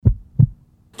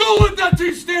that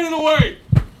team stand in the way.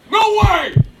 No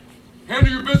way.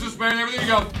 Handle your business, man. Everything you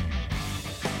got.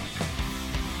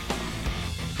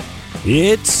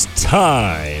 It's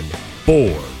time for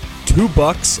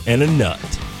 $2 and a Nut,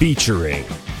 featuring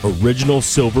original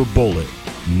Silver Bullet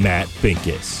Matt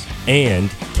Finkes and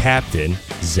Captain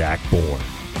Zach Bourne,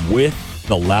 with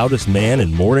the loudest man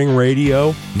in morning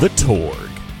radio, the Torg.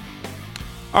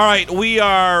 All right, we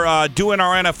are doing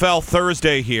our NFL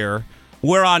Thursday here.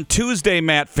 We're on Tuesday,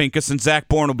 Matt Finkes, and Zach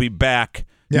Bourne will be back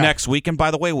next week. And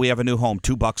by the way, we have a new home,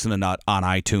 $2 and a Nut on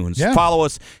iTunes. Yeah. Follow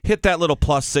us, hit that little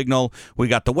plus signal. We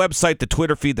got the website, the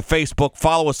Twitter feed, the Facebook.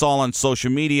 Follow us all on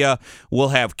social media. We'll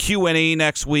have Q&A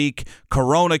next week,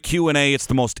 Corona Q&A. It's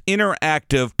the most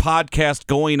interactive podcast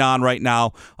going on right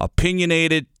now.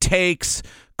 Opinionated takes,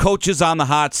 coaches on the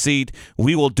hot seat.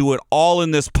 We will do it all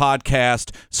in this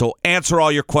podcast. So answer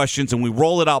all your questions, and we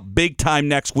roll it out big time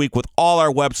next week with all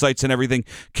our websites and everything.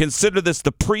 Consider this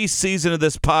the preseason of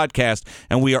this podcast,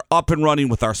 and we are up and running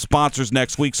with our sponsors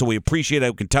next week. So we appreciate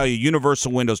it. We can tell you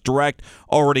Universal Windows Direct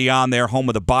already on there, home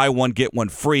of the buy one, get one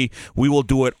free. We will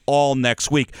do it all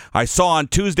next week. I saw on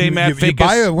Tuesday, Matt Finkes. You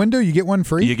buy a window, you get one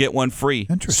free? You get one free.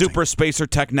 Interesting. Super Spacer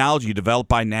technology developed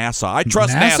by NASA. I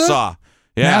trust NASA.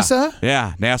 Yeah. NASA?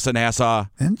 Yeah, NASA.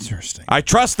 Interesting. I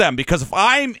trust them because if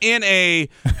I'm in a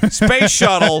space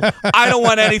shuttle, I don't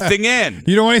want anything in.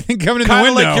 You don't want anything coming in the Kind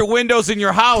window. of like your windows in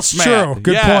your house, man. True.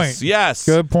 Good point. Yes.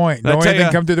 Good point. Did I Don't want tell anything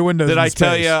you- come through the windows Did in I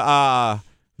tell space. you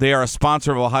they are a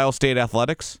sponsor of Ohio State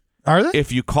Athletics? Are they?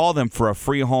 If you call them for a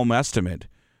free home estimate,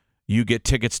 you get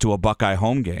tickets to a Buckeye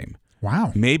home game.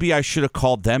 Wow. Maybe I should have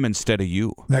called them instead of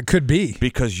you. That could be.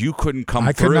 Because you couldn't come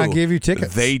I through. could not give you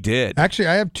tickets. They did. Actually,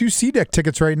 I have 2 C-Deck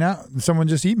tickets right now. Someone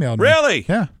just emailed me. Really?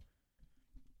 Yeah.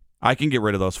 I can get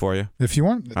rid of those for you. If you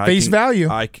want. I Face can- value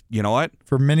You know what?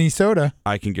 for Minnesota.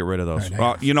 I can get rid of those. All right, Well,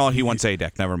 hang on. you know, he wants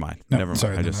A-Deck. Never mind. No, Never mind.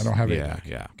 sorry, then I don't have A-Deck.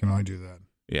 Yeah. Can only do that.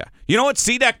 Yeah. You know what?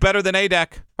 C-Deck better than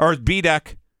A-Deck or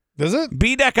B-Deck. Does it?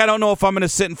 B-Deck, I don't know if I'm going to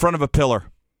sit in front of a pillar.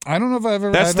 I don't know if I've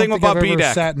ever. That's I the don't thing think about I've ever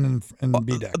B-Deck. sat in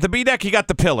B-Deck. The B-Deck, you got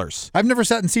the pillars I've never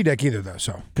sat in C-Deck either, though.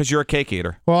 So, because you're a cake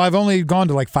eater. well, I've only gone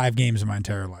to like 5 games in my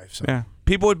entire life. So, Yeah.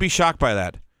 People would be shocked by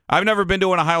that. I've never been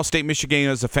to an Ohio State Michigan game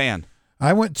as a fan.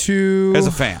 I went to As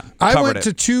a fan. I Covered went it.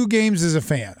 to 2 games as a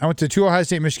fan. I went to 2 Ohio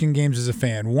State Michigan games as a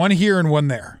fan. 1 here and 1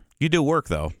 there. You do work,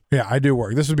 though. Yeah, I do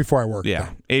work. This was before I worked. Yeah.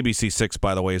 though. ABC6,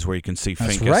 by the way, is where you can see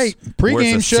That's Finkes. right. Wears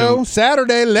Pre-game a show suit,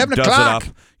 Saturday, 11 does o'clock. it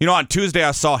up. You know, on Tuesday,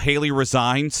 I saw Haley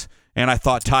resigns, and I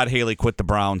thought Todd Haley quit the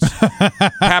Browns.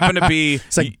 Happened to be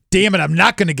It's like, damn it, I'm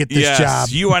not going to get this yes, job.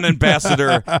 UN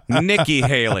Ambassador Nikki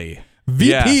Haley. VP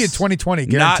Yes. in 2020,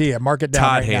 guarantee Not it. Mark it down.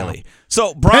 Todd right Haley. Now.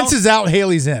 So Brown, Pence is out,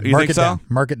 Haley's in. You Mark think it so? down.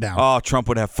 Mark it down. Oh, Trump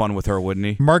would have fun with her, wouldn't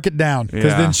he? Mark it down because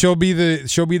Yeah. then she'll be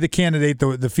the candidate,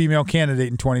 the female candidate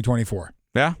in 2024.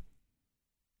 Yeah.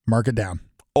 Mark it down.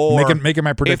 Or Making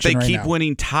my prediction if they right keep now.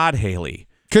 winning, Todd Haley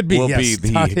Could be will yes, be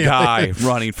the Todd Haley. guy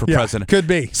running for Yeah, president. Could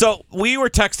be. So we were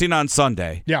texting on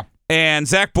Sunday. Yeah. And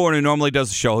Zach Bourne, who normally does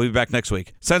the show, he'll be back next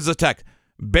week, sends us a text.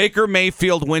 Baker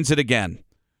Mayfield wins it again.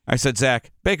 I said,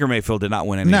 Zach, Baker Mayfield did not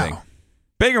win anything. No.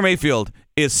 Baker Mayfield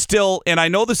is still, and I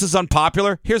know this is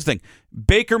unpopular. Here's the thing.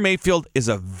 Baker Mayfield is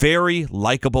a very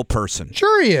likable person.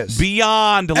 Sure he is.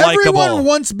 Beyond likable. Everyone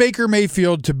wants Baker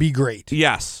Mayfield to be great.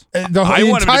 Yes. The I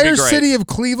want him to be entire great. city of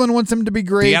Cleveland wants him to be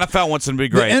great. The NFL wants him to be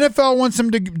great. The NFL wants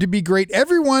him to be great.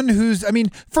 Everyone who's,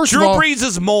 first Drew of all,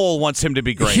 Brees' mole wants him to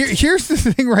be great. here's the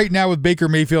thing right now with Baker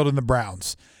Mayfield and the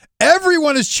Browns.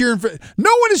 Everyone is cheering for.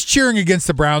 No one is cheering against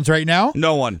the Browns right now.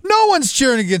 No one. No one's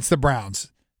cheering against the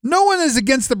Browns. No one is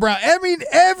against the Browns. Half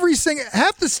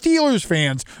the Steelers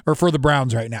fans are for the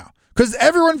Browns right now because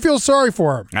everyone feels sorry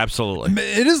for them. Absolutely.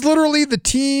 It is literally the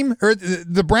team, or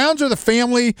the Browns are the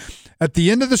family at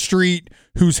the end of the street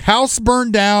whose house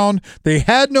burned down. They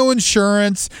had no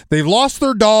insurance. They've lost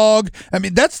their dog.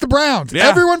 That's the Browns. Yeah.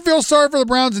 Everyone feels sorry for the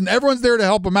Browns, and everyone's there to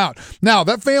help them out. Now,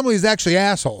 that family is actually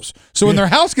assholes. So when their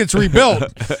house gets rebuilt,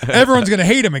 everyone's going to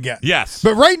hate them again. Yes.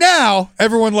 But right now,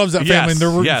 everyone loves that family, Yes, and they're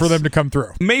rooting yes. for them to come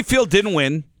through. Mayfield didn't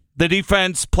win. The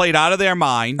defense played out of their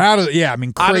mind. Crazy. Out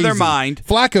of their mind.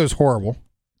 Flacco's horrible.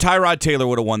 Tyrod Taylor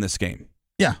would have won this game.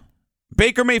 Yeah.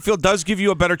 Baker Mayfield does give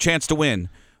you a better chance to win,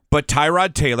 but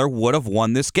Tyrod Taylor would have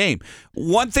won this game.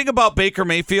 One thing about Baker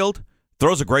Mayfield,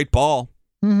 throws a great ball,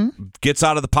 gets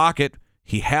out of the pocket.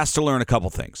 He has to learn a couple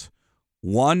things.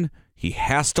 One, he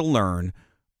has to learn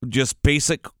just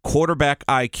basic quarterback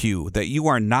IQ that you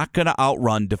are not going to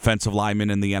outrun defensive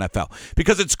linemen in the NFL.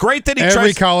 Because it's great that he Every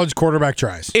tries. college quarterback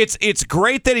tries. It's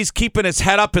great that he's keeping his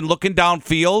head up and looking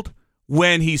downfield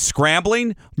when he's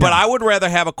scrambling, but I would rather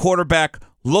have a quarterback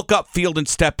look upfield and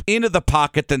step into the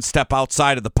pocket than step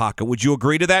outside of the pocket. Would you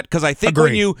agree to that? Because I think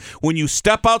when you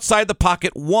step outside the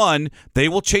pocket, one, they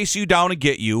will chase you down and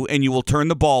get you, and you will turn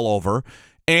the ball over.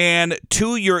 And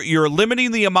two, you're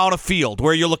limiting the amount of field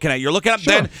where you're looking at. You're looking at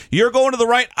then you're going to the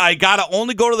right. I gotta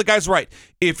only go to the guy's right.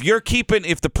 If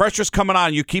the pressure's coming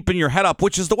on, you're keeping your head up,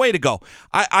 which is the way to go.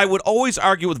 I would always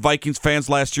argue with Vikings fans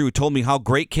last year who told me how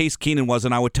great Case Keenum was,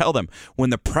 and I would tell them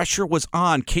when the pressure was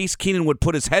on, Case Keenum would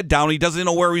put his head down. He doesn't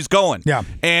know where he's going. Yeah,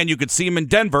 and you could see him in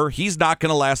Denver. He's not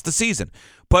going to last the season.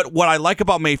 But what I like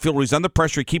about Mayfield, when he's under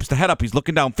pressure, he keeps the head up. He's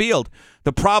looking downfield.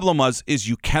 The problem is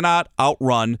you cannot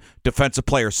outrun defensive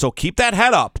players. So keep that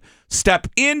head up, step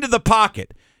into the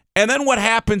pocket. And then what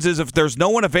happens is if there's no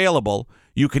one available,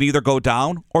 you can either go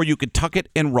down or you can tuck it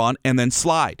and run and then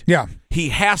slide. Yeah. He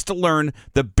has to learn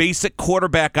the basic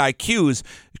quarterback IQs.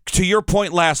 To your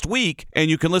point last week, and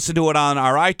you can listen to it on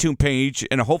our iTunes page,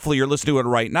 and hopefully you're listening to it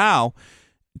right now.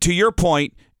 To your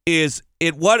point is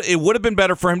it would have been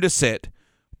better for him to sit.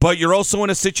 But you're also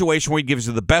in a situation where he gives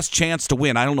you the best chance to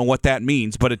win. I don't know what that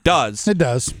means, but it does. It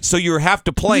does. So you have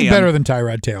to play him. Better than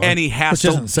Tyrod Taylor. And he has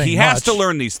to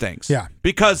learn these things. Yeah.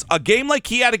 Because a game like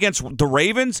he had against the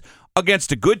Ravens,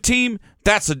 against a good team,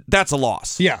 that's a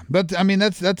loss. Yeah, that's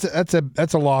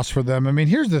a loss for them. I mean,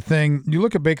 here's the thing. You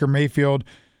look at Baker Mayfield.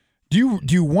 Do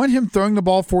you want him throwing the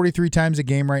ball 43 times a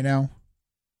game right now?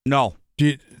 No.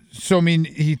 So, I mean,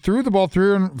 he threw the ball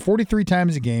 43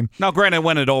 times a game. Now, granted,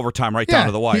 went into overtime down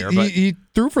to the wire. He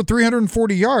threw for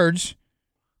 340 yards.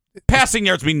 Passing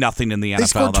yards mean nothing in the NFL, They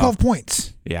scored 12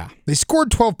 points. Yeah. They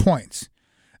scored 12 points.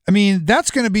 I mean,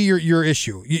 that's going to be your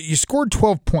issue. You scored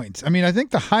 12 points. I mean, I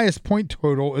think the highest point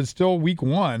total is still week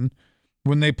 1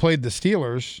 when they played the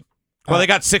Steelers. Well, they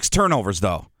got 6 turnovers,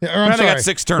 though. Yeah, they got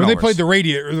 6 turnovers. When they played the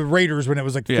Raiders when it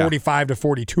was like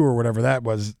 45-42 or whatever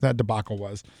that debacle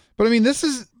was. But, I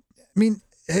mean,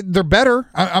 they're better.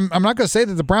 I'm not going to say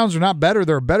that the Browns are not better.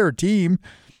 They're a better team.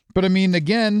 But, I mean,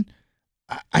 again,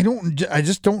 I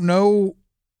just don't know.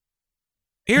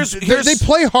 They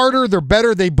play harder. They're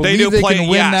better. They believe they can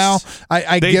win now.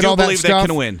 I get all that stuff. They do believe they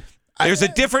can win. There's a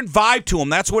different vibe to them.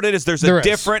 That's what it is. There's a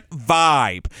different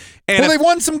vibe. And they've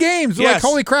won some games. They're like,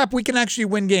 holy crap, we can actually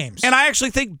win games. And I actually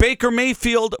think Baker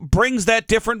Mayfield brings that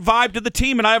different vibe to the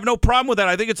team, and I have no problem with that.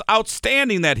 I think it's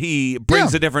outstanding that he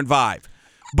brings a different vibe.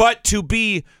 But to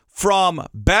be from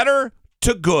better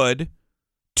to good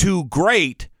to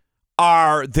great,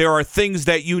 there are things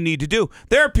that you need to do.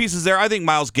 There are pieces there. I think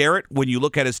Myles Garrett, when you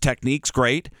look at his techniques,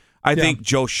 great. I think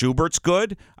Joe Schubert's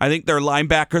good. I think their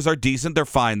linebackers are decent. They're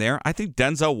fine there. I think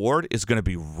Denzel Ward is going to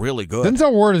be really good.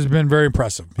 Denzel Ward has been very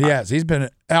impressive. He has. He's been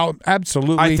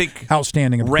absolutely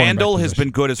outstanding. Randall has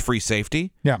been good as free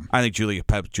safety. Yeah. I think Julius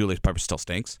Pepper still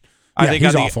stinks. I think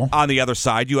he's awful. On the other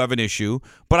side, you have an issue.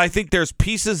 But I think there's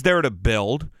pieces there to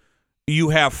build. You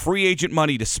have free agent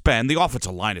money to spend. The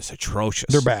offensive line is atrocious.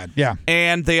 They're bad, yeah.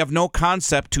 And they have no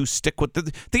concept to stick with.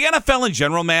 The NFL in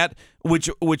general, Matt, which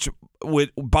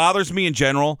bothers me in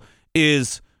general,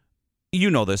 is,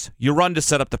 you know this, you run to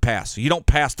set up the pass. You don't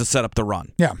pass to set up the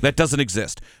run. Yeah. That doesn't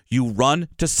exist. You run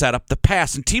to set up the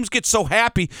pass. And teams get so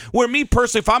happy, where me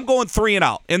personally, if I'm going 3 and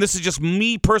out, and this is just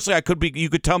me personally, you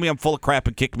could tell me I'm full of crap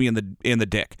and kick me in the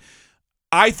dick.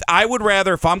 I would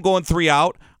rather, if I'm going 3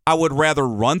 out, I would rather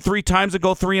run 3 times and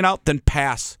go 3 and out than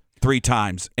pass 3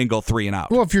 times and go 3 and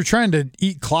out. Well, if you're trying to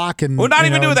eat clock and not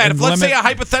even do that. If let's say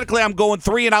hypothetically I'm going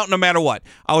 3 and out no matter what,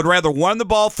 I would rather run the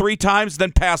ball 3 times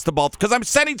than pass the ball because I'm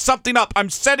setting something up. I'm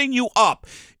setting you up.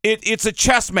 It's a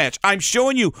chess match. I'm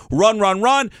showing you run.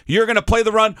 You're going to play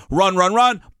the run.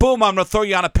 Boom, I'm going to throw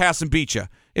you on a pass and beat you.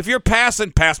 If you're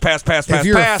passing, pass. If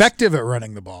you're effective at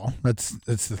running the ball, that's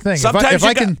the thing. Sometimes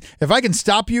if I can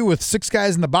stop you with 6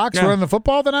 guys in the box running the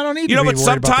football, then I don't need to be worried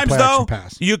about the play action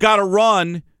pass. You got to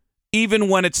run even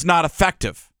when it's not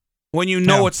effective. When you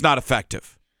know it's not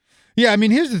effective. Yeah, I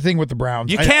mean, here's the thing with the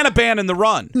Browns. You can't abandon the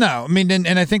run. No, I mean,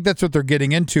 and I think that's what they're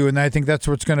getting into, and I think that's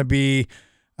what's going to be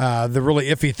the really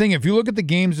iffy thing. If you look at the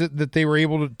games that they were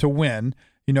able to win,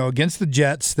 against the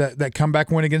Jets, that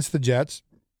comeback win against the Jets,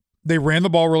 they ran the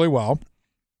ball really well.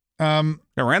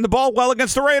 They ran the ball well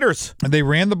against the Raiders. They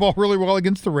ran the ball really well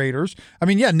against the Raiders. I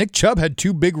mean, Nick Chubb had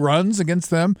 2 big runs against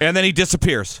them. And then he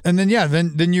disappears. And then,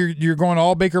 then you're going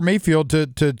all Baker Mayfield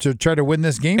to try to win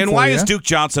this game. And why is Duke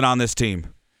Johnson on this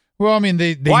team? Well, I mean,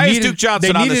 they needed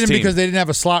him because they didn't have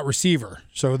a slot receiver.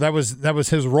 So that was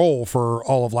his role for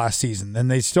all of last season. And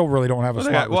they still really don't have a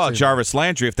slot receiver. Well, Jarvis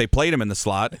Landry, if they played him in the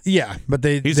slot. Yeah, but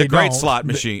he's a great slot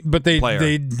machine. But he's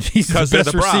the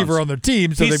best receiver on their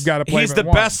team, so they've got to play him. He's the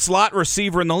best slot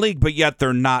receiver in the league, but yet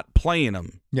they're not playing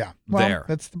him. Yeah, well,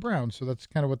 that's the Browns, so that's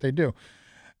kind of what they do.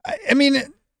 I mean,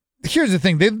 here's the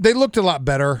thing. They looked a lot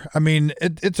better. I mean,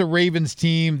 it's a Ravens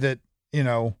team that,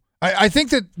 I think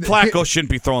that Flacco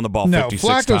shouldn't be throwing the ball 56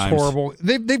 times. No, Flacco's horrible.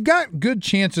 They've got good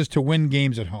chances to win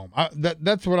games at home.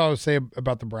 That's what I would say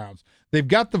about the Browns. They've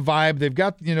got the vibe. They've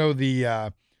got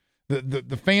the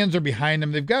fans are behind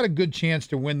them. They've got a good chance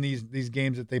to win these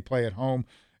games that they play at home.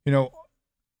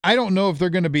 I don't know if they're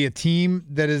going to be a team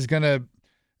that is going to.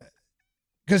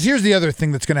 Because here's the other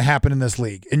thing that's going to happen in this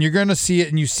league, and you're going to see it,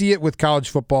 and you see it with college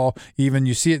football, even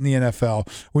you see it in the NFL.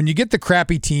 When you get the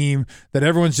crappy team that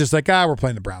everyone's just like, we're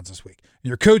playing the Browns this week. And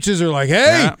your coaches are like,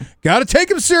 hey, got to take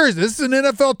them serious. This is an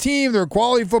NFL team. They're a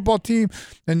quality football team.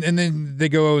 And then they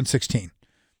go 0-16.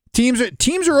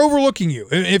 Teams are overlooking you.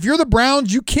 If you're the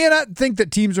Browns, you cannot think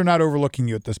that teams are not overlooking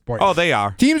you at this point. Oh, they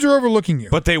are. Teams are overlooking you.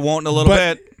 But they won't in a little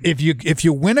bit. If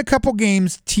you win a couple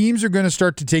games, teams are going to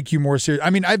start to take you more serious. I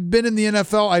mean, I've been in the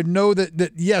NFL. I know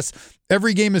that yes,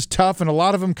 every game is tough, and a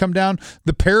lot of them come down.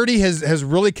 The parity has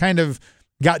really kind of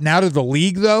gotten out of the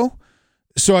league, though.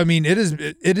 So, I mean, it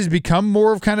has become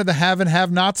more of kind of the have and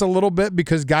have-nots a little bit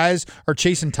because guys are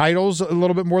chasing titles a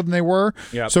little bit more than they were.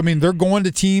 Yep. So, I mean, they're going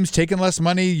to teams, taking less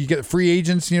money. You get free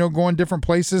agents, going different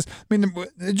places. I mean,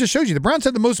 it just shows you the Browns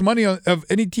had the most money of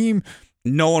any team.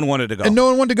 No one wanted to go. And no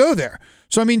one wanted to go there.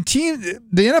 So, I mean, the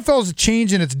NFL is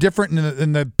changing. It's different,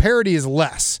 and the parity is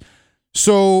less.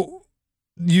 So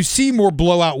you see more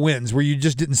blowout wins where you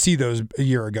just didn't see those a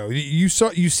year ago. You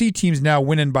see teams now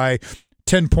winning by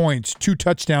 10 points, 2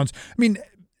 touchdowns. I mean,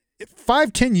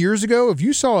 5-10 years ago, if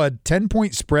you saw a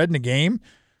 10-point spread in a game,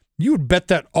 you would bet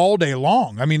that all day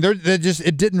long. I mean,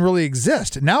 it didn't really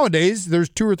exist. Nowadays, there's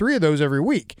 2 or 3 of those every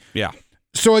week. Yeah.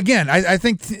 So again, I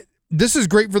think this is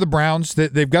great for the Browns.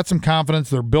 They've got some confidence.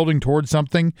 They're building towards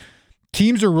something.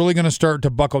 Teams are really going to start to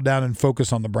buckle down and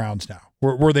focus on the Browns now,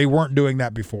 where they weren't doing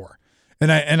that before.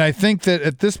 And I think that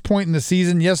at this point in the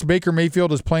season, yes, Baker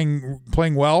Mayfield is playing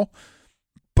well.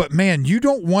 But, man, you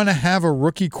don't want to have a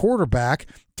rookie quarterback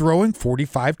throwing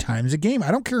 45 times a game.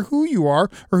 I don't care who you are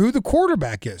or who the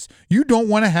quarterback is. You don't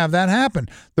want to have that happen.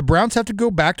 The Browns have to go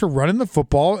back to running the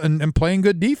football and playing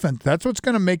good defense. That's what's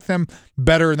going to make them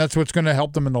better, and that's what's going to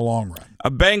help them in the long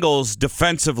run. Bengals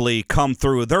defensively come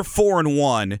through. They're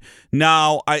 4-1.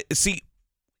 Now,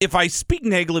 if I speak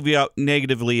negatively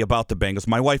about the Bengals,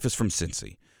 my wife is from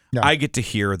Cincy. Yeah. I get to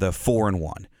hear the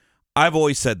 4-1. I've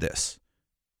always said this.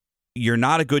 You're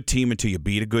not a good team until you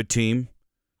beat a good team.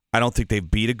 I don't think they've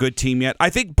beat a good team yet.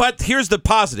 But here's the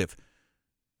positive.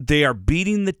 They are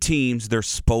beating the teams they're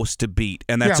supposed to beat,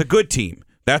 and that's a good team.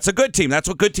 That's a good team. That's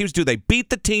what good teams do. They beat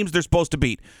the teams they're supposed to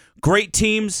beat. Great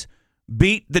teams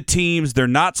beat the teams they're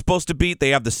not supposed to beat.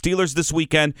 They have the Steelers this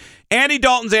weekend. Andy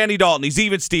Dalton's Andy Dalton. He's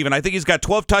even Steven. I think he's got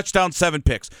 12 touchdowns, 7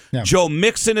 picks. Yeah. Joe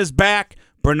Mixon is back.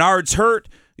 Bernard's hurt.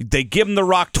 They give him the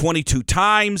rock 22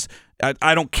 times.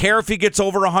 I don't care if he gets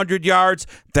over 100 yards.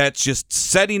 That's just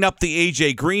setting up the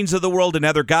A.J. Greens of the world and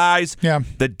other guys. Yeah.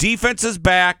 The defense is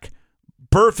back.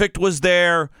 Perfect was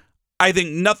there. I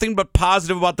think nothing but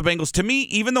positive about the Bengals. To me,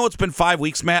 even though it's been 5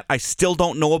 weeks, Matt, I still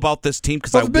don't know about this team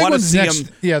because I want to see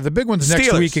them. Yeah, the big one's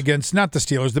next week against, not the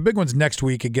Steelers. The big one's next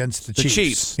week against the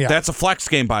Chiefs. Yeah. That's a flex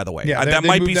game, by the way. Yeah, that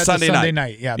might be Sunday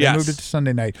night. Yeah, they moved it to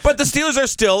Sunday night. But the Steelers are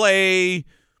still a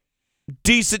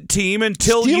decent team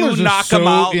until you knock them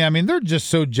out. Yeah, I mean, they're just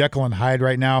so Jekyll and Hyde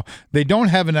right now. They don't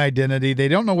have an identity. They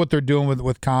don't know what they're doing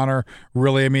with Connor,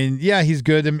 really. I mean, yeah, he's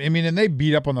good. I mean, and they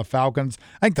beat up on the Falcons.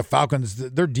 I think the Falcons,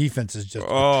 their defense is just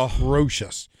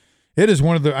atrocious. It is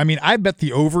one of the – I mean, I bet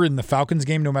the over in the Falcons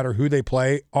game, no matter who they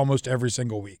play, almost every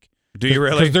single week. Do you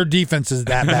really? Because their defense is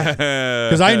that bad.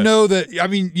 Because I know that, I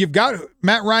mean, you've got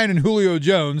Matt Ryan and Julio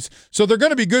Jones, so they're going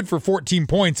to be good for 14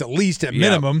 points at least at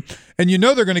minimum, and you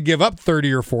know they're going to give up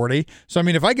 30 or 40. So, I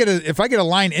mean, if I get a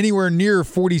line anywhere near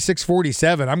 46,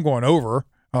 47, I'm going over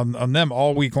on them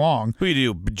all week long. Who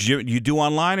you do? You do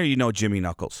online or you know Jimmy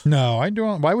Knuckles? No, I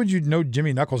don't. Why would you know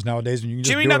Jimmy Knuckles nowadays when you can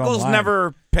just Jimmy do it Knuckles online?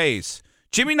 never pays.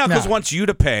 Jimmy Knuckles wants you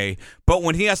to pay, but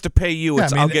when he has to pay you,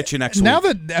 I'll get you next week. Now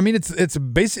that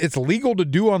it's legal to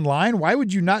do online, why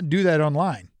would you not do that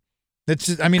online? It's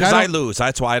just, I mean, because I lose.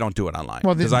 That's why I don't do it online.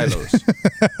 Because I lose.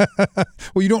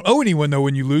 Well, you don't owe anyone though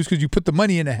when you lose because you put the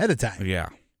money in ahead of time. Yeah,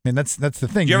 and that's the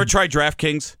thing. You ever try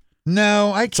DraftKings?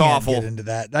 No, I can't get into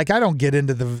that. Like, I don't get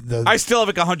into the I still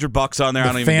have like $100 on there. I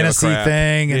don't even fantasy give a crap.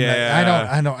 thing, and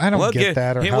I don't get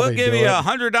that. Or we'll give you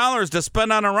 $100 to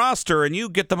spend on a roster, and you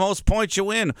get the most points, you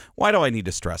win. Why do I need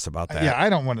to stress about that? Yeah,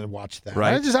 I don't want to watch that.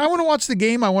 Right? I want to watch the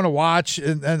game I want to watch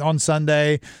and on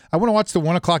Sunday. I want to watch the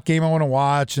 1:00 game I want to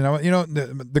watch. And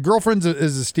the girlfriend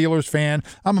is a Steelers fan.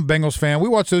 I'm a Bengals fan. We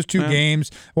watch those two games.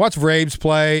 Watch Braves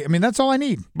play. I mean, that's all I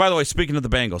need. By the way, speaking of the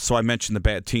Bengals, so I mentioned the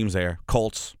bad teams there: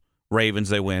 Colts, Ravens,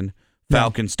 they win.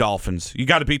 Falcons, Dolphins. You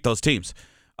got to beat those teams.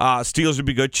 Steelers would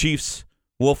be good. Chiefs,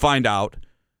 we'll find out.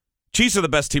 Chiefs are the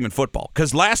best team in football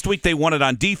because last week they won it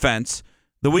on defense.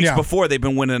 The weeks before, they've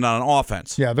been winning on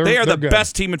offense. Yeah, they are the good.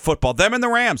 best team in football. Them and the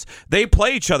Rams. They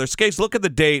play each other. Skates, look at the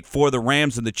date for the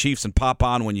Rams and the Chiefs and pop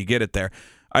on when you get it there.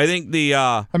 I think the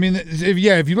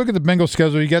if you look at the Bengals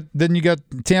schedule, you got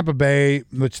Tampa Bay,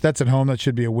 which that's at home. That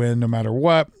should be a win no matter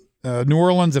what. New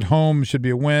Orleans at home should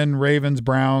be a win. Ravens,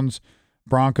 Browns,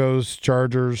 Broncos,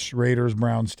 Chargers, Raiders,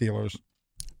 Browns, Steelers.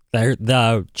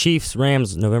 The Chiefs,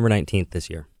 Rams, November 19th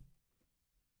this year.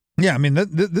 Yeah, I mean,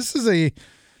 this is a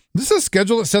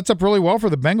schedule that sets up really well for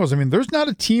the Bengals. I mean, there's not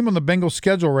a team on the Bengals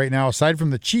schedule right now, aside from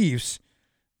the Chiefs,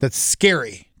 that's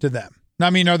scary to them. Now, I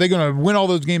mean, are they going to win all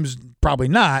those games? Probably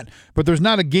not. But there's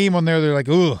not a game on there they're like,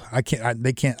 ooh, I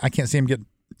can't see them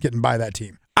getting by that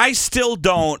team. I still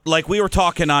don't, like we were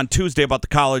talking on Tuesday about the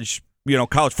college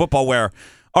football where,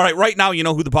 all right, right now you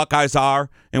know who the Buckeyes are,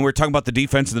 and we're talking about the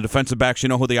defense and the defensive backs, you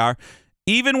know who they are.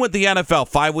 Even with the NFL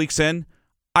 5 weeks in,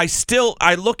 I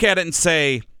look at it and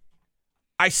say,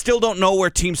 I still don't know where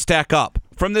teams stack up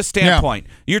from this standpoint.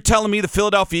 Yeah. You're telling me the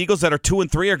Philadelphia Eagles that are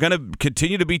 2-3 are going to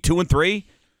continue to be 2-3?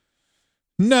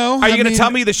 No. Are you going to tell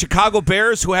me the Chicago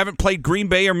Bears, who haven't played Green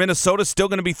Bay or Minnesota, still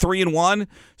going to be 3-1?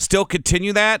 Still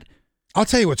continue that? I'll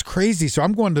tell you what's crazy. So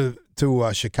I'm going to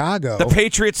Chicago. The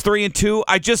Patriots 3-2.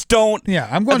 I just don't. Yeah,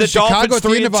 I'm going to Chicago at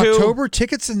the end of October.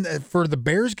 Tickets for the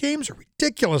Bears games are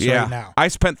ridiculous right now. I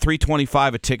spent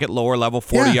 $325 a ticket, lower level,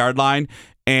 40-yard line,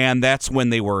 and that's when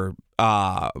they were.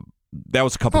 That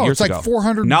was a couple years ago. It's like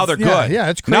 400. Now they're good. Yeah,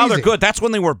 it's crazy. Now they're good. That's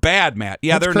when they were bad, Matt.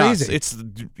 Yeah, That's they're crazy. nuts.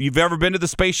 You've ever been to the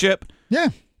spaceship? Yeah.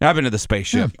 I've been to the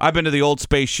spaceship. Yeah. I've been to the old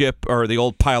spaceship or the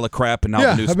old pile of crap and now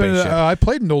the new spaceship. I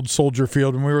played in old Soldier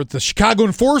Field when we were at the Chicago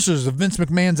Enforcers of Vince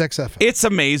McMahon's XFL. It's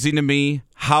amazing to me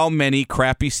how many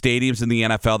crappy stadiums in the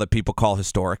NFL that people call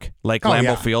historic, like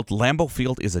Lambeau Field. Lambeau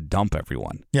Field is a dump,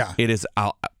 everyone. Yeah. It is.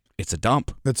 It's a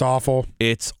dump. It's awful.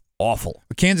 It's awful.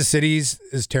 Kansas City's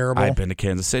is terrible. I've been to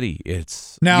Kansas City. You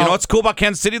know what's cool about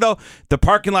Kansas City, though? The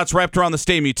parking lot's wrapped around the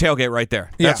stadium. You tailgate right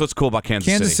there. That's what's cool about Kansas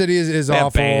City. Kansas City is they awful.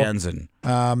 Have bands and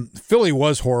Philly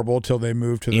was horrible till they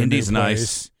moved to the Indy's new place.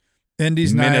 Nice.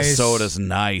 Indy's nice. Minnesota's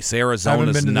nice.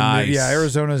 Arizona's nice.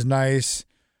 Arizona's nice.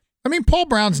 I mean, Paul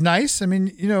Brown's nice. I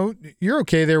mean, you're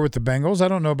okay there with the Bengals. I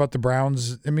don't know about the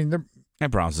Browns. I mean,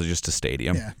 Browns is just a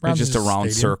stadium. Yeah, it's just a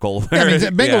round circle. Yeah, I mean,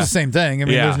 Bengals the same thing. I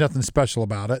mean, there's nothing special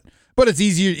about it. But it's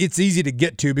easy to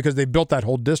get to because they built that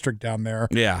whole district down there.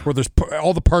 Yeah, where there's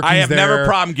all the parking. I have there. never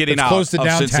problem getting it's out close to of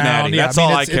downtown. Cincinnati. Yeah, That's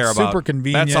all I care about. It's super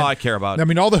convenient. That's all I care about. I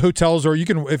mean, all the hotels are. You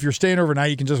can, if you're staying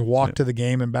overnight, you can just walk to the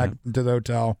game and back to the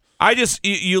hotel.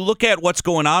 You look at what's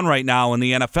going on right now in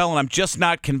the NFL, and I'm just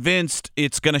not convinced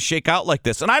it's going to shake out like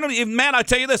this. And Matt, I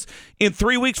tell you this: in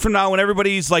 3 weeks from now, when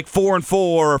everybody's like 4-4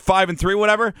 or 5-3,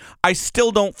 whatever, I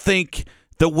still don't think.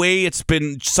 The way it's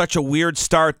been such a weird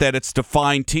start that it's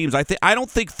defined teams. I don't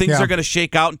think things are going to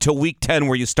shake out until week 10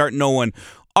 where you start knowing,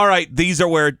 all right, this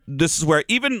is where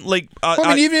even like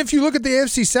even if you look at the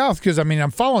AFC South, because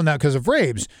I'm following that because of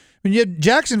Rabes. I mean, you had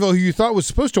Jacksonville, who you thought was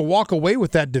supposed to walk away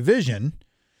with that division,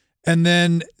 and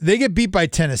then they get beat by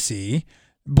Tennessee.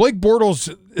 Blake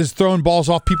Bortles is throwing balls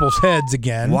off people's heads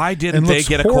again. Why didn't they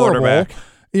get a quarterback?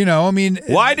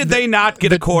 Why did they not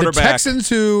get a quarterback? The Texans,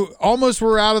 who almost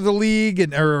were out of the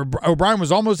league, or O'Brien was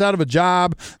almost out of a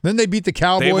job. Then they beat the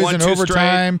Cowboys in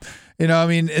overtime.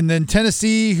 And then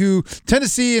Tennessee,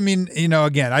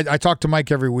 again, I talk to Mike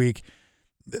every week.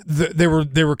 They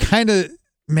were kind of,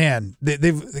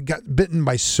 they've got bitten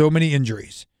by so many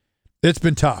injuries. It's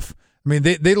been tough. I mean,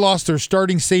 they lost their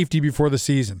starting safety before the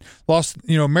season. Lost,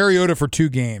 Mariota for 2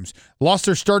 games. Lost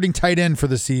their starting tight end for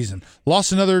the season.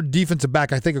 Lost another defensive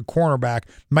back. I think a cornerback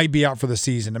might be out for the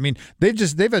season. I mean,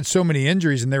 they've had so many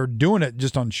injuries, and they were doing it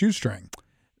just on shoestring.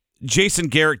 Jason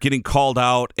Garrett getting called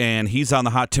out, and he's on the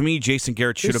hot. To me, Jason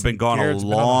Garrett should have been gone a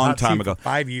long time ago.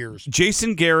 5 years.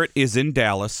 Jason Garrett is in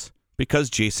Dallas because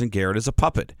Jason Garrett is a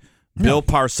puppet. Bill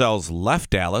Parcells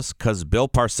left Dallas because Bill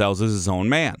Parcells is his own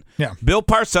man. Yeah. Bill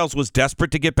Parcells was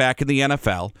desperate to get back in the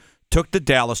NFL, took the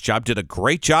Dallas job, did a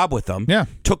great job with them. Yeah.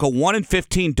 Took a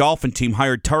 1-15 Dolphin team,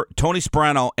 hired Tony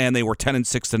Sparano, and they were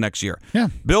 10-6 the next year. Yeah.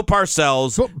 Bill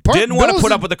Parcells didn't want to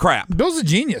put up with the crap. Bill's a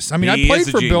genius. I mean, I played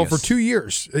for Bill for 2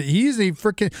 years. He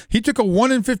took a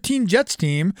 1-15 Jets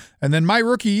team, and then my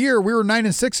rookie year, we were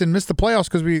 9-6 and missed the playoffs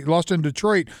because we lost in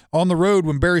Detroit on the road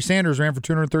when Barry Sanders ran for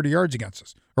 230 yards against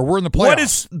us. Or we're in the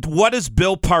playoffs. What does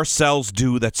Bill Parcells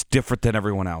do that's different than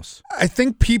everyone else? I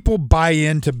think people buy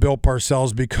into Bill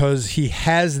Parcells because he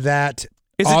has that.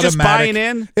 Is it just buying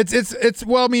in? It's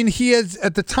well, I mean, he has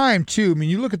at the time too. I mean,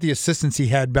 you look at the assistants he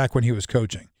had back when he was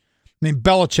coaching. I mean,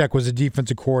 Belichick was a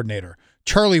defensive coordinator.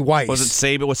 Charlie Weiss. Was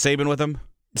Saban with him?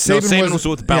 Saban was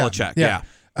with Belichick. Yeah.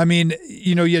 I mean,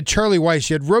 you had Charlie Weiss.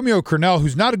 You had Romeo Crennel,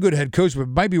 who's not a good head coach, but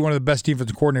might be one of the best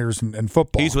defensive coordinators in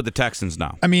football. He's with the Texans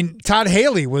now. I mean, Todd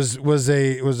Haley was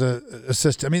a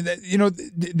assistant. I mean,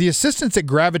 the assistants that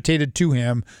gravitated to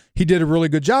him, he did a really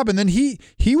good job. And then he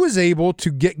was able to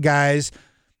get guys.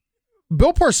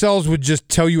 Bill Parcells would just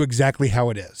tell you exactly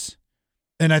how it is.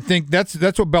 And I think that's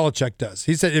what Belichick does.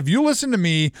 He said, if you listen to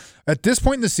me at this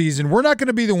point in the season, we're not going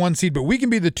to be the 1 seed, but we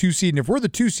can be the 2 seed. And if we're the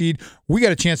 2 seed, we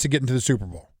got a chance to get into the Super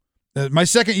Bowl. My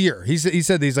second year, he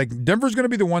said he's like, Denver's going to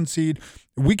be the 1 seed.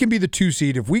 We can be the 2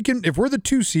 seed. If we're the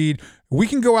 2 seed, we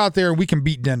can go out there and we can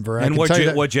beat Denver. And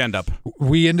what'd you end up?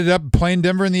 We ended up playing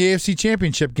Denver in the AFC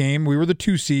Championship game. We were the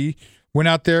 2 seed. Went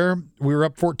out there. We were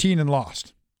up 14 and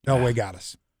lost. Elway got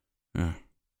us. Yeah.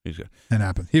 He's good. That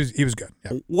happened. He was good.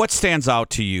 Yeah. What stands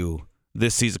out to you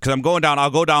this season? Because I'm going down.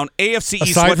 I'll go down AFC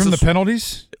East. Aside from the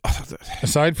penalties,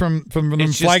 aside from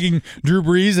them flagging Drew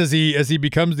Brees as he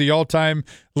becomes the all-time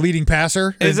leading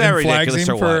passer, is that ridiculous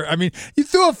or what? I mean, you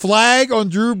threw a flag on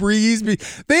Drew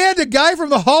Brees. They had the guy from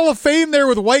the Hall of Fame there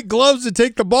with white gloves to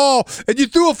take the ball, and you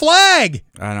threw a flag.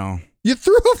 I know. You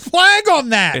threw a flag on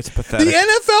that. It's pathetic. The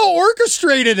NFL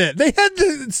orchestrated it. They had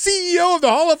the CEO of the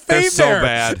Hall of Fame so there.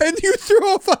 Bad. And you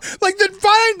threw a flag. Like, then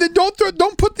fine. Then don't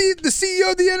put the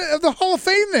CEO of the Hall of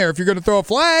Fame there if you're going to throw a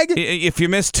flag. If you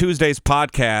missed Tuesday's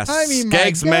podcast,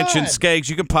 Skaggs mentioned,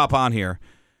 Skaggs, you can pop on here.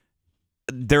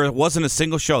 There wasn't a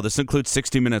single show. This includes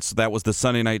 60 Minutes. That was the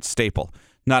Sunday night staple.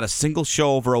 Not a single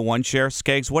show over a 1 share.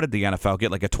 Skaggs, what did the NFL get,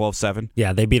 like a 12-7?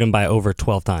 Yeah, they beat them by over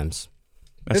 12 times.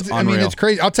 That's unreal. I mean, it's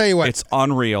crazy. I'll tell you what. It's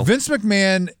unreal. Vince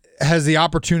McMahon has the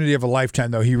opportunity of a lifetime,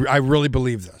 though. I really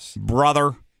believe this.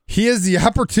 Brother. He has the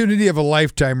opportunity of a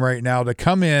lifetime right now to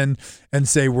come in and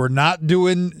say, we're not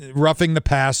doing roughing the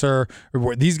passer.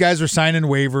 These guys are signing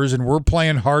waivers, and we're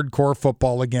playing hardcore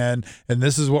football again, and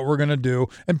this is what we're going to do.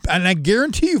 And I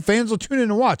guarantee you fans will tune in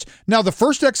and watch. Now, the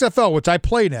first XFL, which I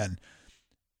played in,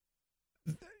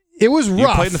 it was rough. You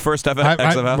played in the first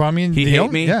XFL? I mean, he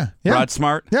hate me? Yeah. Rod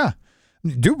Smart? Yeah.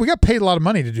 Dude, we got paid a lot of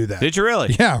money to do that. Did you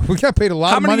really? Yeah, we got paid a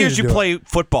lot of money. How many years did you play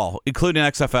football, including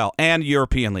XFL and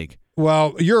European League?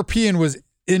 Well, European was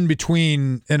in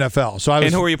between NFL. So I was.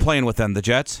 And who were you playing with then? The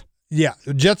Jets? Yeah,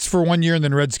 Jets for 1 year and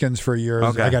then Redskins for a year.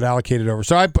 Okay. I got allocated over.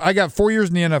 So I got 4 years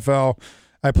in the NFL.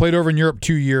 I played over in Europe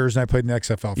 2 years, and I played in the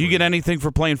XFL. You get anything for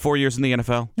playing 4 years in the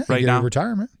NFL right now?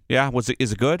 Retirement. Yeah.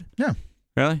 Is it good? Yeah.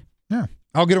 Really? Yeah.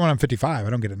 I'll get it when I'm 55. I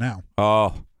don't get it now.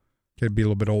 Oh. Could be a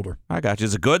little bit older. I got you.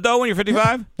 Is it good, though, when you're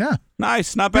 55? Yeah.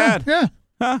 Nice. Not bad. Yeah.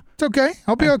 Huh? It's okay.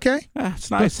 I'll be okay.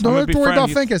 It's nice. Don't worry about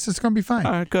Finkus. It's going to be fine.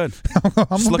 All right, good.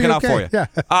 I'm Just looking out for you. Yeah.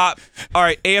 All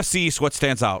right, AFC East, what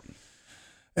stands out?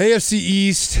 AFC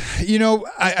East,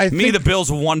 I think the Bills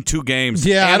have won 2 games.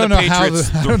 Yeah, and I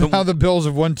don't know how the Bills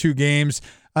have won 2 games.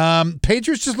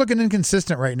 Patriots just looking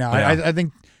inconsistent right now. Yeah. I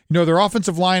think their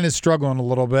offensive line is struggling a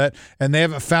little bit, and they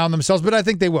haven't found themselves, but I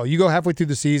think they will. You go halfway through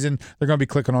the season, they're going to be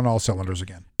clicking on all cylinders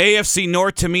again. AFC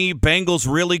North, to me, Bengals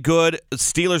really good,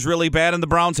 Steelers really bad, and the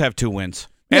Browns have 2 wins.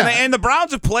 Yeah. And the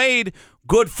Browns have played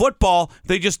good football.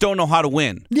 They just don't know how to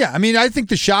win. Yeah, I mean, I think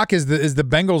the shock is the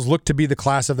Bengals look to be the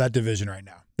class of that division right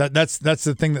now. That's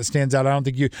the thing that stands out.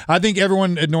 I think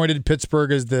everyone anointed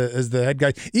Pittsburgh as the head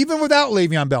guy, even without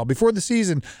Le'Veon Bell. Before the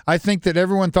season, I think that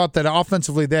everyone thought that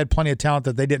offensively they had plenty of talent,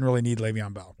 that they didn't really need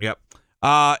Le'Veon Bell. Yep.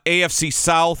 AFC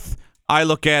South, I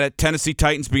look at it. Tennessee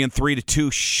Titans being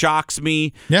 3-2 shocks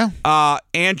me. Yeah.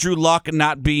 Andrew Luck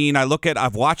not being.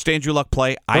 I've watched Andrew Luck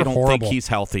play. I don't think he's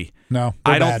healthy. No,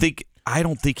 I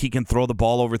don't think he can throw the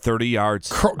ball over 30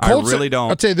 yards. I really don't.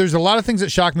 I'll tell you, there's a lot of things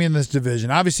that shock me in this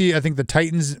division. Obviously, I think the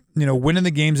Titans, winning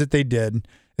the games that they did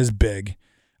is big.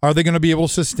 Are they going to be able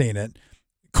to sustain it?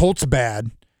 Colts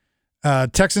bad.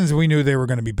 Texans, we knew they were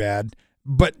going to be bad.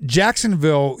 But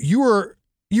Jacksonville, you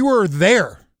were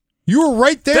there. You were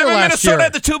right there last year. Minnesota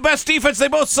had the 2 best defense. They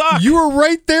both suck. You were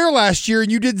right there last year,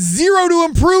 and you did 0 to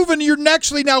improve, and you're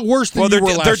actually now worse than you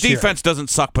were last year. Their defense doesn't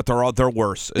suck, but they're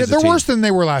worse. Yeah, they're worse than they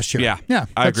were last year. Yeah,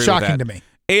 I that's agree shocking with that. to me.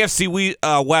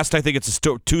 AFC West, I think it's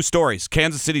 2 stories.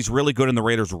 Kansas City's really good, and the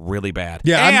Raiders really bad.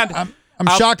 Yeah, and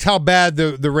I'm shocked how bad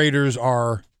the Raiders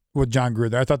are with John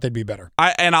Gruden. I thought they'd be better.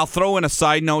 I'll throw in a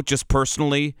side note, just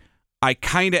personally. I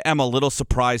kind of am a little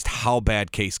surprised how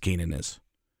bad Case Keenum is.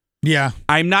 Yeah.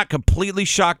 I'm not completely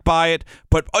shocked by it,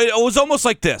 but it was almost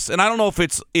like this. And I don't know if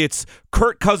it's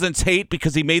Kirk Cousins hate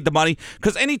because he made the money.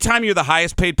 Because anytime you're the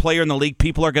highest paid player in the league,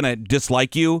 people are going to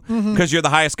dislike you because you're the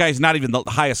highest guy. He's not even the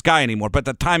highest guy anymore, but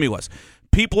at the time he was.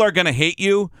 People are going to hate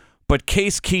you, but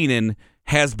Case Keenum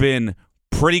has been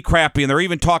pretty crappy, and they're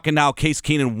even talking now Case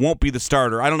Keenum won't be the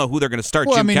starter. I don't know who they're going to start.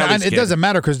 Well, Jim I mean, Kelly's it kid. doesn't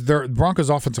matter because the Broncos'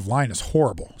 offensive line is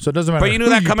horrible. So it doesn't matter. But you knew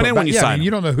who that coming put in when back. you I signed mean, him.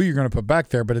 you don't know who you're going to put back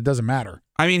there, but it doesn't matter.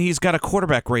 I mean, he's got a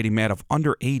quarterback rating, Matt, of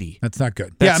under 80. That's not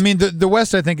good. Yeah, I mean, the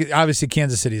West, I think, obviously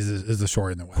Kansas City is the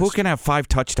story in the West. Who can have 5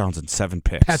 touchdowns and 7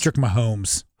 picks? Patrick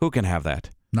Mahomes. Who can have that?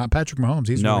 Not Patrick Mahomes.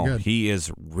 He's no, really good. he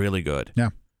is really good. Yeah.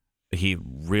 He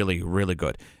really, really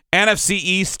good. NFC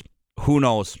East, who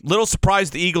knows? Little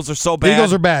surprised the Eagles are so The bad.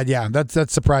 Eagles are bad, yeah.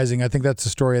 That's surprising. I think that's the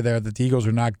story there, that the Eagles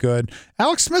are not good.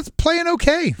 Alex Smith playing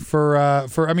okay for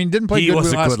I mean, didn't play he good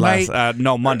wasn't last good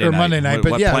night. Monday or night. Monday night.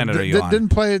 What But yeah, planet are you on? didn't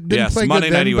play Yes, play Monday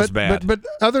good night then, he was but, bad. But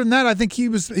other than that, I think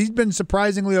he's been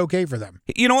surprisingly okay for them.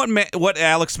 You know what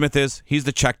Alex Smith is? He's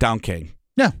the check down king.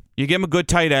 Yeah. You give him a good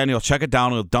tight end, he'll check it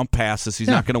down, he'll dump passes. He's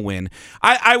not going to win.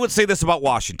 I would say this about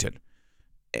Washington.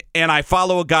 And I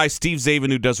follow a guy, Steve Zabin,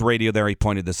 who does radio there. He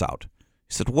pointed this out.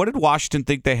 He said, what did Washington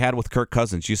think they had with Kirk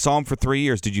Cousins? You saw him for 3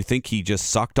 years. Did you think he just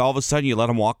sucked all of a sudden? You let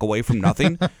him walk away from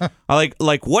nothing?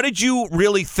 like, what did you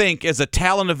really think as a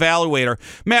talent evaluator?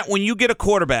 Matt, when you get a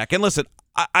quarterback, and listen,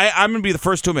 I'm going to be the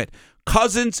first to admit,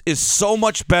 Cousins is so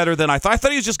much better than I thought. I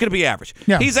thought he was just going to be average.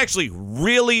 Yeah. He's actually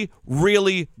really,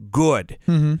 really good.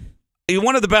 Mm-hmm. He's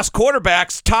one of the best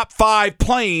quarterbacks, top 5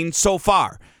 playing so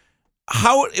far.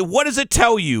 What does it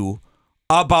tell you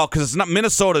about, because it's not,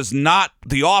 Minnesota's not,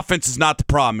 the offense is not the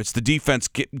problem, it's the defense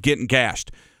getting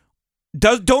gashed.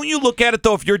 Don't you look at it,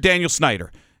 though, if you're Daniel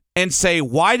Snyder, and say,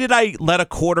 why did I let a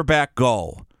quarterback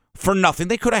go for nothing?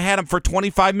 They could have had him for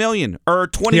 $25 million or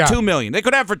 $22 million. They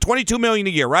could have him for $22 million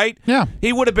a year, right? Yeah.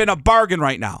 He would have been a bargain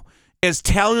right now. As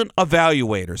talent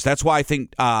evaluators, that's why I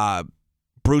think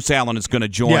Bruce Allen is going to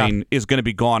join, is going to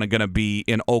be gone and going to be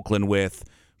in Oakland with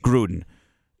Gruden.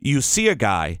 You see a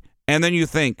guy, and then you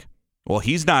think, well,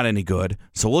 he's not any good,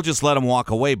 so we'll just let him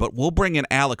walk away, but we'll bring in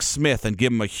Alex Smith and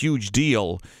give him a huge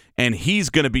deal, and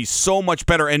he's going to be so much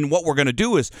better. And what we're going to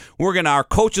do is our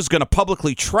coach is going to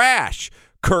publicly trash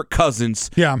Kirk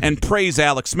Cousins and praise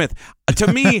Alex Smith.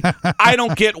 To me, I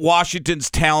don't get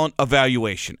Washington's talent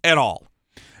evaluation at all.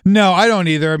 No, I don't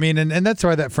either. I mean, and that's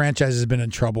why that franchise has been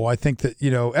in trouble. I think that,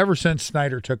 ever since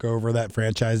Snyder took over that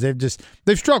franchise,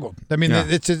 they've struggled. I mean,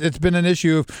 it's been an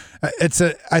issue.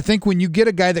 I think when you get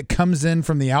a guy that comes in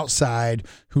from the outside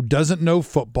who doesn't know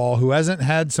football, who hasn't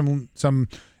had some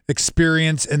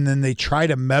experience, and then they try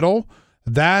to meddle,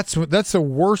 that's the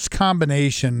worst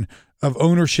combination of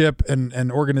ownership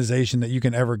and organization that you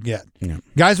can ever get. Yeah.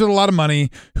 Guys with a lot of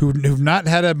money who've not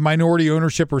had a minority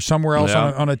ownership or somewhere else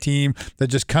on a team that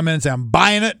just come in and say, I'm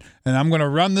buying it and I'm going to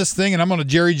run this thing and I'm going to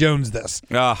Jerry Jones this.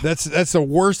 That's the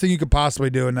worst thing you could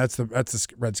possibly do, and that's the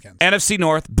Redskins. NFC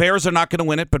North, Bears are not going to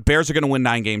win it, but Bears are going to win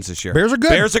 9 games this year. Bears are good.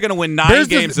 Bears are going to win 9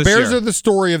 games this year. Bears are the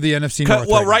story of the NFC North.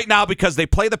 Well, right now, because they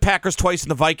play the Packers twice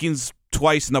and the Vikings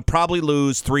twice, and they'll probably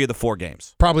lose 3 of the 4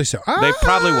 games. Probably so. They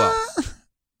probably will.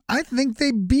 I think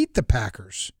they beat the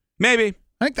Packers. Maybe.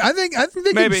 I think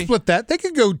they could split that. They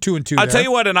could go 2-2. I'll tell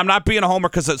you what, and I'm not being a homer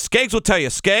because Skaggs will tell you.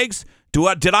 Skaggs,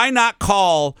 did I not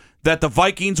call that the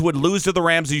Vikings would lose to the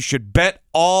Rams? You should bet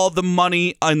all the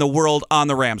money in the world on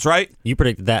the Rams, right? You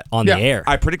predicted that on the air.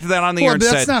 I predicted that on the air and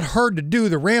that's said, not hard to do.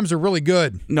 The Rams are really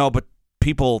good. No, but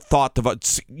people thought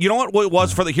you know what it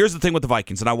was here's the thing with the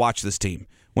Vikings, and I watched this team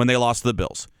when they lost to the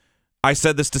Bills. I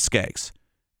said this to Skaggs.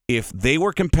 If they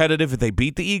were competitive, if they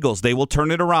beat the Eagles, they will turn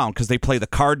it around because they play the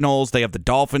Cardinals. They have the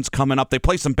Dolphins coming up. They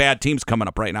play some bad teams coming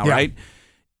up right now, right?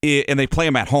 And they play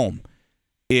them at home.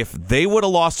 If they would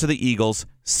have lost to the Eagles,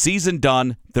 season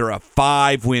done, they're a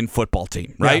 5-win football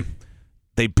team, right? Yeah.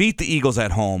 They beat the Eagles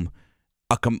at home.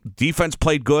 Defense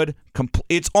played good.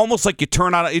 It's almost like you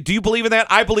turn on. Do you believe in that?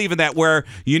 I believe in that, where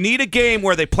you need a game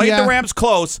where they played the Rams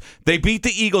close, they beat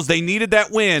the Eagles, they needed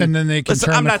that win. And then they can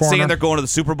turn I'm the not corner. saying they're going to the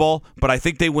Super Bowl, but I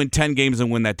think they win 10 games and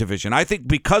win that division. I think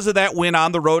because of that win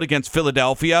on the road against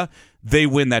Philadelphia, they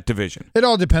win that division. It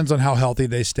all depends on how healthy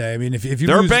they stay. I mean, if you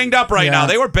they're banged up right now.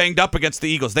 They were banged up against the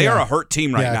Eagles. They are a hurt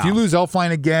team right now. If you lose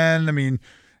Elflein again, I mean,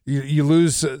 you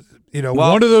lose.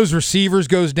 One of those receivers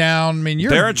goes down. I mean,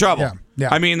 they're in trouble. Yeah.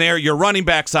 I mean, your running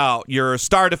back's out, your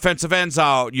star defensive end's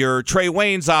out, your Trey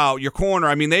Wayne's out, your corner.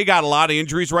 I mean, they got a lot of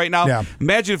injuries right now. Yeah.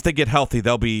 Imagine if they get healthy,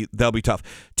 they'll be tough.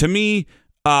 To me,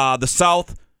 the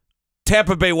South,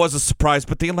 Tampa Bay was a surprise,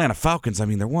 but the Atlanta Falcons, I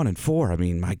mean, they're 1-4. I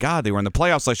mean, my God, they were in the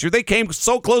playoffs last year. They came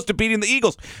so close to beating the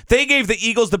Eagles. They gave the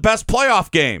Eagles the best playoff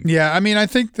game. Yeah, I mean, I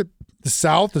think that the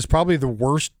South is probably the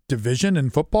worst division in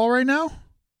football right now.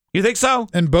 You think so?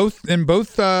 In both,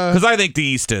 because I think the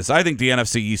East is. I think the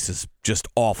NFC East is just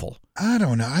awful. I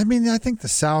don't know. I mean, I think the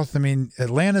South. I mean,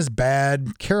 Atlanta's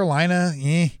bad. Carolina,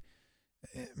 I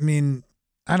mean,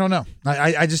 I don't know.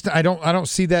 I don't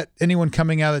see that anyone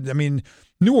coming out. I mean,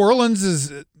 New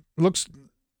Orleans looks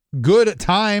good at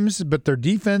times, but their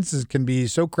defense can be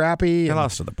so crappy. They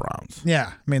lost to the Browns.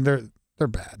 Yeah, I mean they're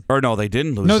bad. Or no, they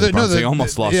didn't lose. To the Browns. They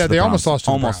almost lost. Yeah, to the they Browns. almost lost. To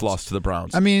the almost Browns. lost to the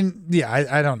Browns. I mean, yeah,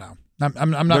 I don't know.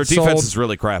 I'm not. Their sold. defense is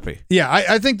really crappy. Yeah,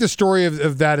 I think the story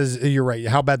of that is you're right.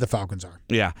 How bad the Falcons are.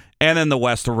 Yeah, and in the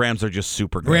West, the Rams are just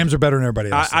super good. Rams are better than everybody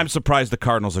else. I'm surprised the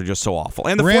Cardinals are just so awful.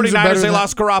 And the Rams 49ers, they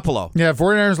lost Garoppolo. Yeah,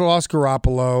 49ers lost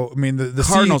Garoppolo. I mean, the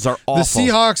Cardinals are awful. The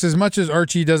Seahawks, as much as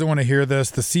Archie doesn't want to hear this,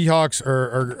 the Seahawks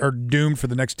are doomed for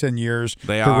the next 10 years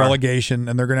for relegation,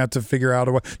 and they're going to have to figure out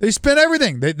a way. They spent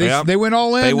everything. They went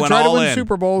all in to try to win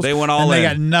Super Bowls. They went all in. They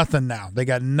got nothing now. They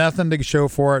got nothing to show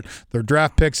for it. Their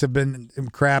draft picks have been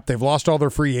crap. They've lost all their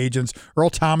free agents. Earl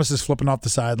Thomas is flipping off the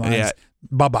sidelines. Yeah.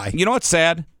 Bye-bye. You know what's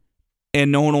sad? And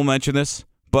no one will mention this,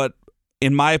 but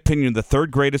in my opinion, the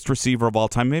third greatest receiver of all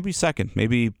time, maybe second,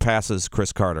 maybe passes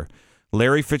Chris Carter.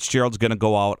 Larry Fitzgerald's going to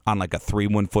go out on like a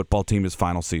 3-win football team his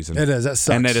final season. It is. That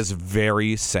sucks. And that is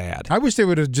very sad. I wish they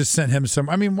would have just sent him some.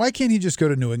 I mean, why can't he just go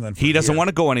to New England? He doesn't want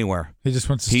to go anywhere. He just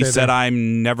wants to stay He there. said,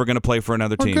 I'm never going to play for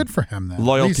another team. Good for him, then.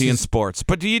 Loyalty in sports.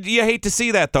 But you hate to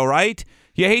see that, though, right?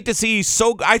 You hate to see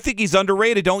I think he's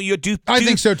underrated, don't you? I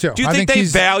think so, too. Do you think they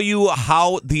value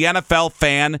how the NFL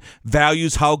fan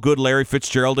values how good Larry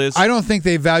Fitzgerald is? I don't think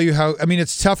they value how. I mean,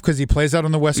 it's tough because he plays out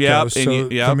on the West Coast. So,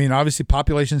 I mean, obviously,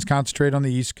 populations concentrate on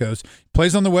the East Coast.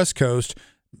 Plays on the West Coast.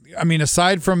 I mean,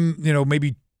 aside from,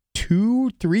 maybe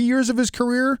 2-3 years of his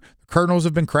career, the Cardinals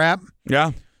have been crap.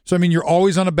 Yeah. So, I mean, you're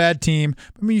always on a bad team.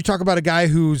 I mean, you talk about a guy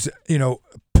who's,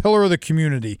 pillar of the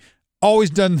community.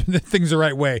 Always done things the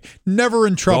right way. Never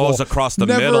in trouble. Goes across the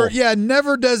middle. Yeah,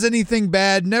 never does anything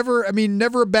bad. Never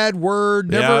a bad word.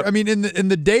 Never. Yeah. I mean, in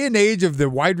the day and age of the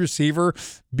wide receiver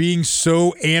being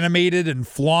so animated and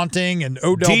flaunting, and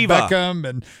Odell Beckham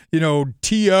and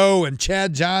T.O. and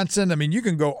Chad Johnson. I mean, you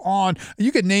can go on.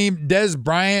 You could name Des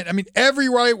Bryant. I mean, every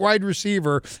wide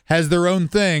receiver has their own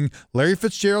thing. Larry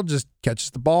Fitzgerald just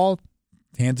catches the ball,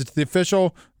 hands it to the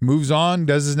official, moves on,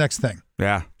 does his next thing.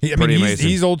 Yeah, amazing.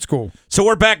 He's old school. So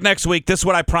we're back next week. This is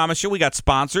what I promise you. We got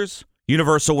sponsors.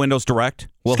 Universal Windows Direct.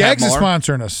 Skaggs is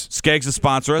sponsoring us. Skaggs is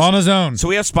sponsoring us. On his own. So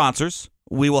we have sponsors.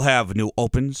 We will have new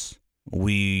opens.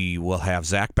 We will have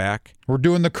Zach back. We're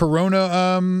doing the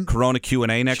Corona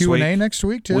Q&A next week. Q&A next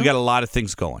week, too. We got a lot of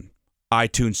things going.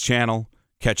 iTunes channel,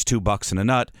 Catch $2 and a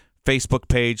Nut, Facebook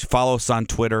page, follow us on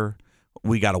Twitter.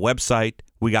 We got a website.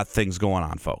 We got things going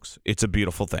on, folks. It's a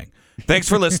beautiful thing. Thanks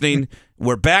for listening.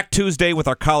 We're back Tuesday with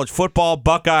our college football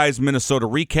Buckeyes Minnesota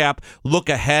recap. Look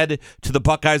ahead to the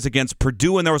Buckeyes against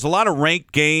Purdue. And there was a lot of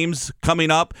ranked games coming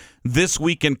up this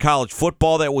week in college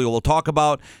football that we will talk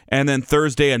about. And then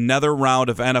Thursday, another round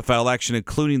of NFL action,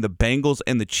 including the Bengals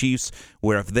and the Chiefs,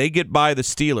 where if they get by the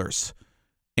Steelers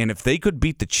and if they could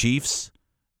beat the Chiefs,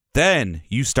 then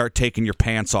you start taking your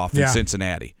pants off in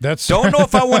Cincinnati. Don't know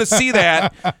if I want to see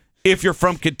that if you're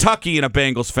from Kentucky and a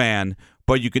Bengals fan,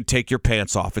 but you can take your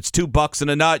pants off. It's $2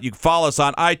 and a Nut. You can follow us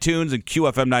on iTunes and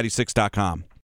QFM96.com.